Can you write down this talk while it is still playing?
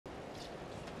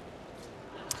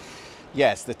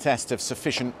Yes, the test of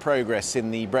sufficient progress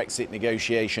in the Brexit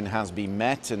negotiation has been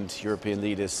met, and European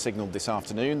leaders signalled this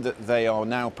afternoon that they are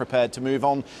now prepared to move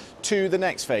on to the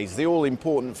next phase, the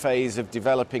all-important phase of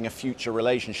developing a future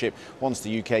relationship once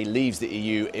the UK leaves the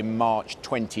EU in March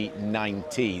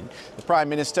 2019. The Prime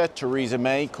Minister, Theresa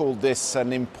May, called this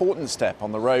an important step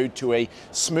on the road to a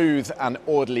smooth and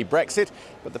orderly Brexit,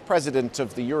 but the President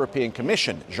of the European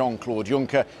Commission, Jean-Claude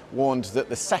Juncker, warned that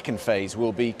the second phase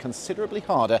will be considerably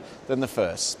harder than the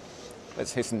first.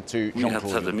 Let's listen to Jean-Claude Juncker.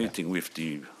 We had a meeting with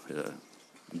the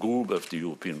group of the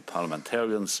European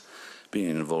parliamentarians being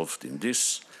involved in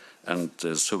this, and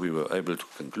so we were able to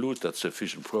conclude that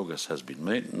sufficient progress has been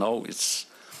made. Now it's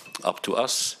up to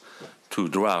us to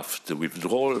draft the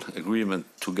withdrawal agreement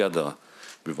together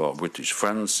with our British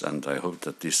friends, and I hope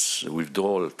that this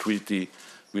withdrawal treaty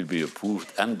will be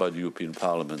approved and by the European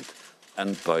Parliament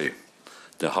and by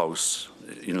the House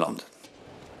in London.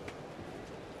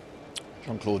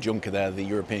 Jean-Claude Juncker there, the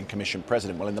European Commission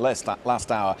President. Well, in the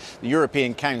last hour, the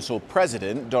European Council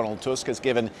President, Donald Tusk, has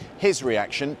given his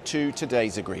reaction to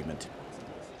today's agreement.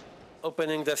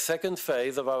 Opening the second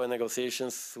phase of our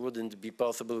negotiations wouldn't be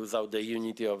possible without the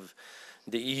unity of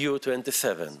the EU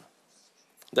 27,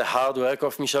 the hard work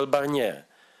of Michel Barnier,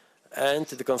 and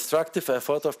the constructive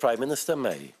effort of Prime Minister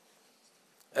May.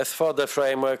 As for the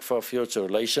framework for future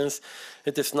relations,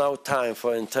 it is now time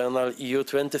for internal EU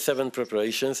 27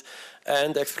 preparations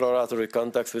and exploratory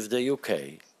contacts with the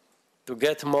UK to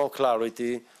get more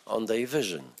clarity on their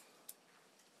vision.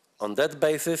 On that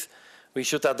basis, we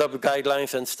should adopt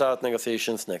guidelines and start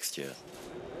negotiations next year.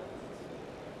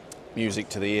 Music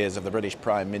to the ears of the British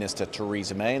Prime Minister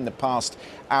Theresa May. In the past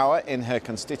hour in her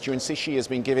constituency, she has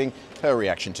been giving her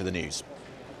reaction to the news.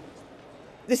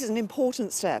 This is an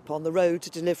important step on the road to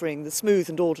delivering the smooth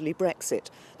and orderly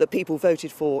Brexit that people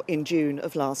voted for in June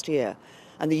of last year.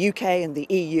 And the UK and the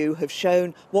EU have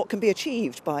shown what can be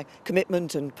achieved by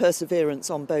commitment and perseverance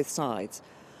on both sides.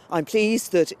 I'm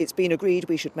pleased that it's been agreed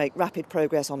we should make rapid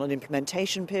progress on an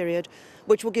implementation period,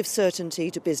 which will give certainty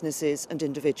to businesses and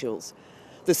individuals.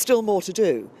 There's still more to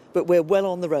do, but we're well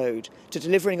on the road to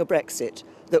delivering a Brexit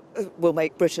that will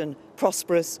make Britain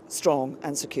prosperous, strong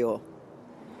and secure.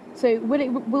 So will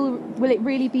it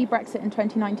really be Brexit in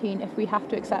 2019 if we have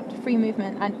to accept free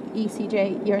movement and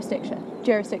ECJ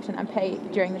jurisdiction and pay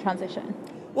during the transition?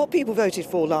 What people voted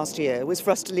for last year was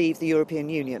for us to leave the European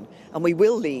Union, and we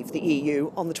will leave the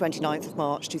EU on the 29th of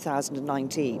March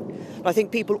 2019. But I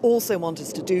think people also want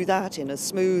us to do that in a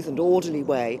smooth and orderly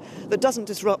way that doesn't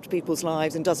disrupt people's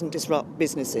lives and doesn't disrupt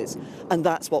businesses, and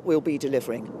that's what we'll be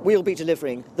delivering. We'll be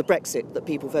delivering the Brexit that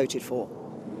people voted for.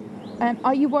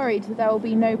 Are you worried that there will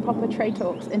be no proper trade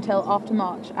talks until after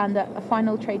March and that a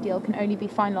final trade deal can only be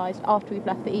finalised after we've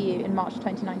left the EU in March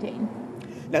 2019?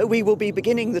 No, we will be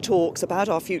beginning the talks about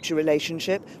our future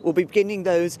relationship. We'll be beginning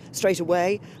those straight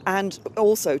away and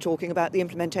also talking about the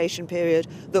implementation period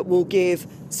that will give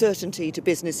certainty to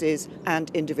businesses and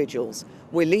individuals.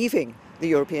 We're leaving the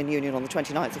European Union on the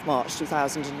 29th of March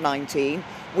 2019.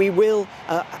 We will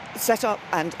set up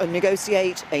and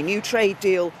negotiate a new trade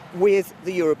deal with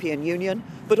the European Union,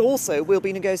 but also we'll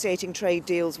be negotiating trade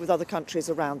deals with other countries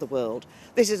around the world.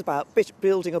 This is about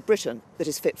building a Britain that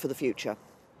is fit for the future.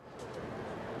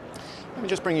 Let me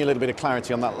just bring you a little bit of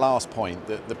clarity on that last point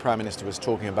that the Prime Minister was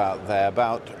talking about there,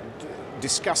 about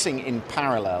discussing in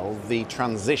parallel the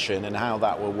transition and how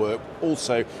that will work,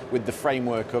 also with the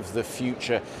framework of the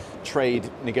future trade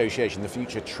negotiation, the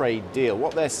future trade deal.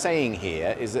 What they're saying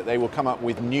here is that they will come up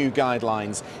with new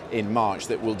guidelines in March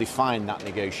that will define that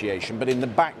negotiation. But in the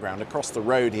background, across the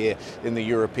road here in the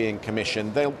European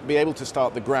Commission, they'll be able to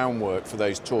start the groundwork for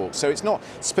those talks. So it's not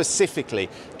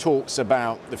specifically talks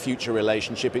about the future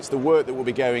relationship, it's the work that will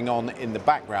be going on in the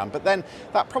background. But then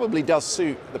that probably does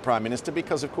suit the Prime Minister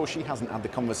because, of course, she hasn't had the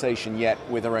conversation yet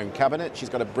with her own cabinet. She's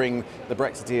got to bring the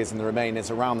Brexiteers and the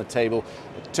Remainers around the table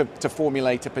to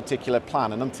formulate a particular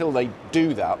plan, and until they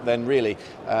do that, then really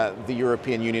the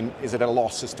European Union is at a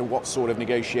loss as to what sort of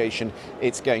negotiation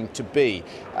it's going to be.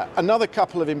 Another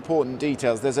couple of important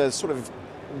details. There's a sort of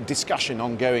discussion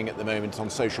ongoing at the moment on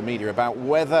social media about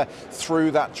whether through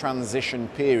that transition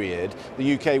period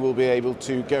the UK will be able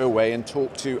to go away and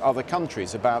talk to other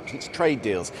countries about its trade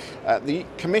deals. The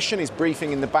Commission is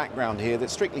briefing in the background here that,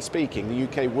 strictly speaking, the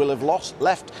UK will have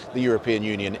left the European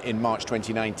Union in March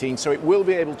 2019, so it will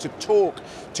be able to talk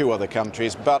to other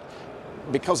countries, but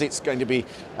because it's going to be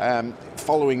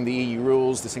following the EU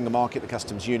rules, the single market, the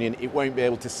customs union, it won't be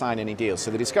able to sign any deals.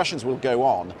 So the discussions will go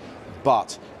on,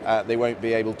 but they won't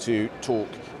be able to talk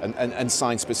and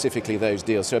sign specifically those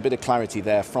deals. So a bit of clarity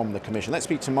there from the Commission. Let's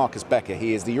speak to Markus Becker.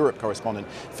 He is the Europe correspondent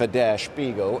for Der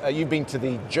Spiegel. You've been to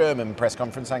the German press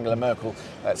conference, Angela Merkel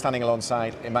standing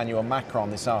alongside Emmanuel Macron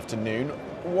this afternoon.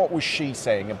 What was she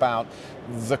saying about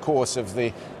the course of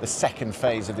the second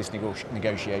phase of this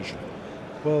negotiation?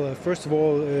 Well, first of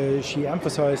all, she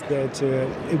emphasized that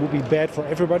it would be bad for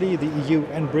everybody, the EU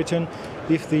and Britain,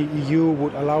 if the EU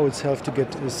would allow itself to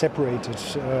get separated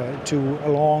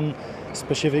along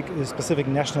specific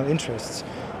national interests.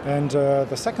 And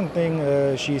the second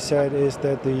thing she said is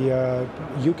that the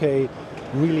UK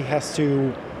really has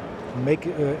to make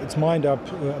its mind up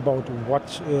about what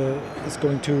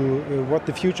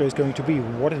the future is going to be,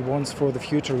 what it wants for the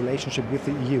future relationship with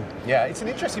the EU. Yeah, it's an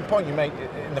interesting point you make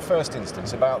in the first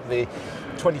instance about the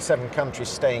 27 countries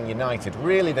staying united.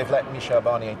 Really, they've let Michel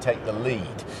Barnier take the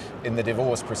lead in the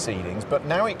divorce proceedings, but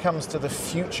now it comes to the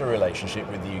future relationship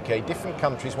with the UK. Different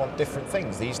countries want different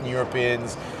things. The Eastern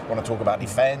Europeans want to talk about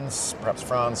defence, perhaps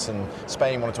France and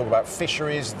Spain want to talk about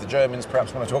fisheries, the Germans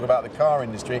perhaps want to talk about the car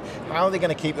industry. How are they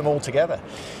going to keep them all together?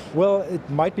 Well, it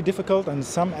might be difficult, and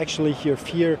some actually here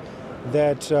fear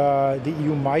that the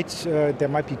EU there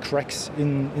might be cracks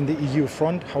in the EU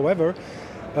front. However,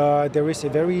 there is a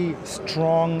very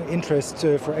strong interest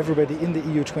for everybody in the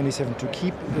EU 27 to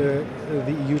keep the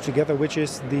EU together, which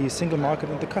is the single market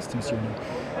and the customs union.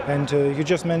 And you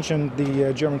just mentioned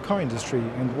the German car industry,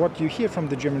 and what you hear from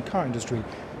the German car industry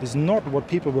is not what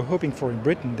people were hoping for in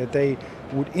Britain, that they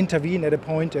would intervene at a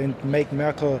point and make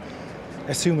Merkel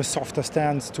assume a softer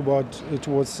stance towards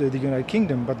the United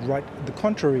Kingdom, but right the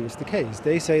contrary is the case.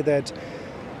 They say that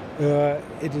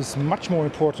it is much more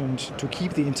important to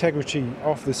keep the integrity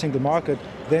of the single market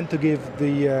than to give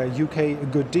the UK a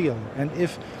good deal. And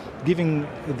if giving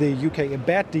the UK a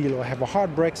bad deal or have a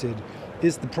hard Brexit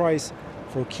is the price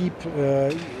for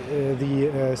to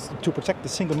protect the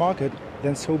single market,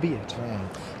 then so be it.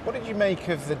 What did you make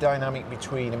of the dynamic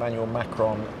between Emmanuel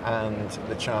Macron and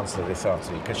the Chancellor this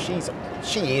afternoon? Because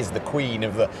she is the queen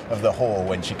of the hall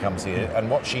when she comes here, and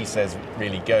what she says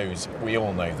really goes. We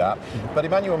all know that. But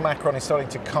Emmanuel Macron is starting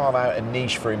to carve out a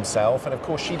niche for himself, and of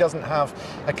course she doesn't have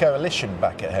a coalition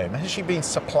back at home. Has she been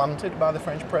supplanted by the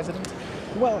French president?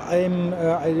 Well, I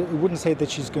wouldn't say that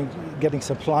she's getting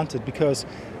supplanted, because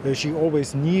she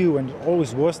always knew, and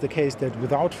always was the case, that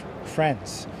without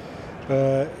France,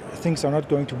 things are not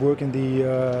going to work in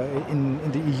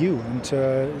the EU.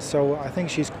 And so I think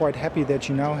she's quite happy that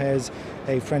she now has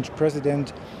a French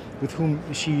president with whom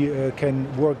she can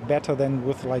work better than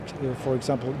with, like, for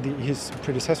example, his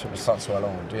predecessors. François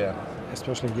Hollande, yeah.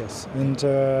 Especially, yes. And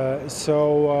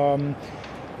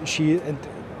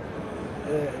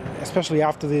especially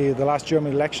after the last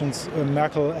German elections,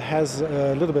 Merkel has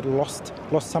a little bit lost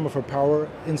some of her power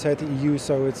inside the EU,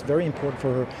 so it's very important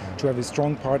for her to have a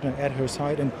strong partner at her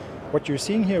side. And what you're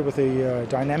seeing here with the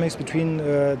dynamics between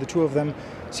the two of them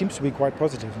seems to be quite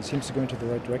positive and seems to go into the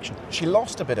right direction. She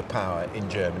lost a bit of power in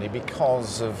Germany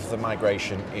because of the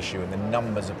migration issue and the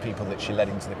numbers of people that she let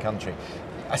into the country.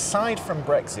 Aside from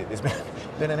Brexit, there's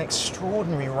been an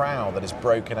extraordinary row that has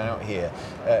broken out here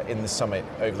in the summit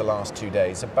over the last 2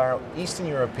 days about Eastern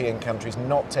European countries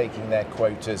not taking their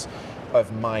quotas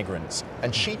of migrants.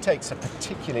 And she takes a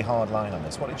particularly hard line on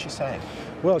this. What did she say?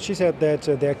 Well, she said that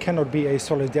there cannot be a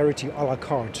solidarity a la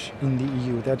carte in the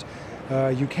EU, that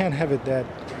you can't have it that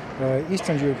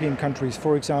Eastern European countries,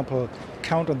 for example,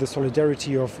 count on the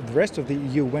solidarity of the rest of the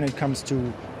EU when it comes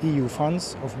to EU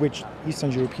funds, of which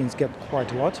Eastern Europeans get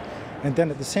quite a lot, and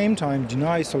then at the same time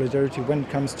deny solidarity when it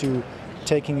comes to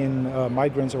taking in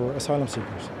migrants or asylum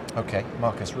seekers. Okay,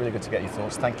 Markus, really good to get your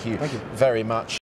thoughts. Thank you very much.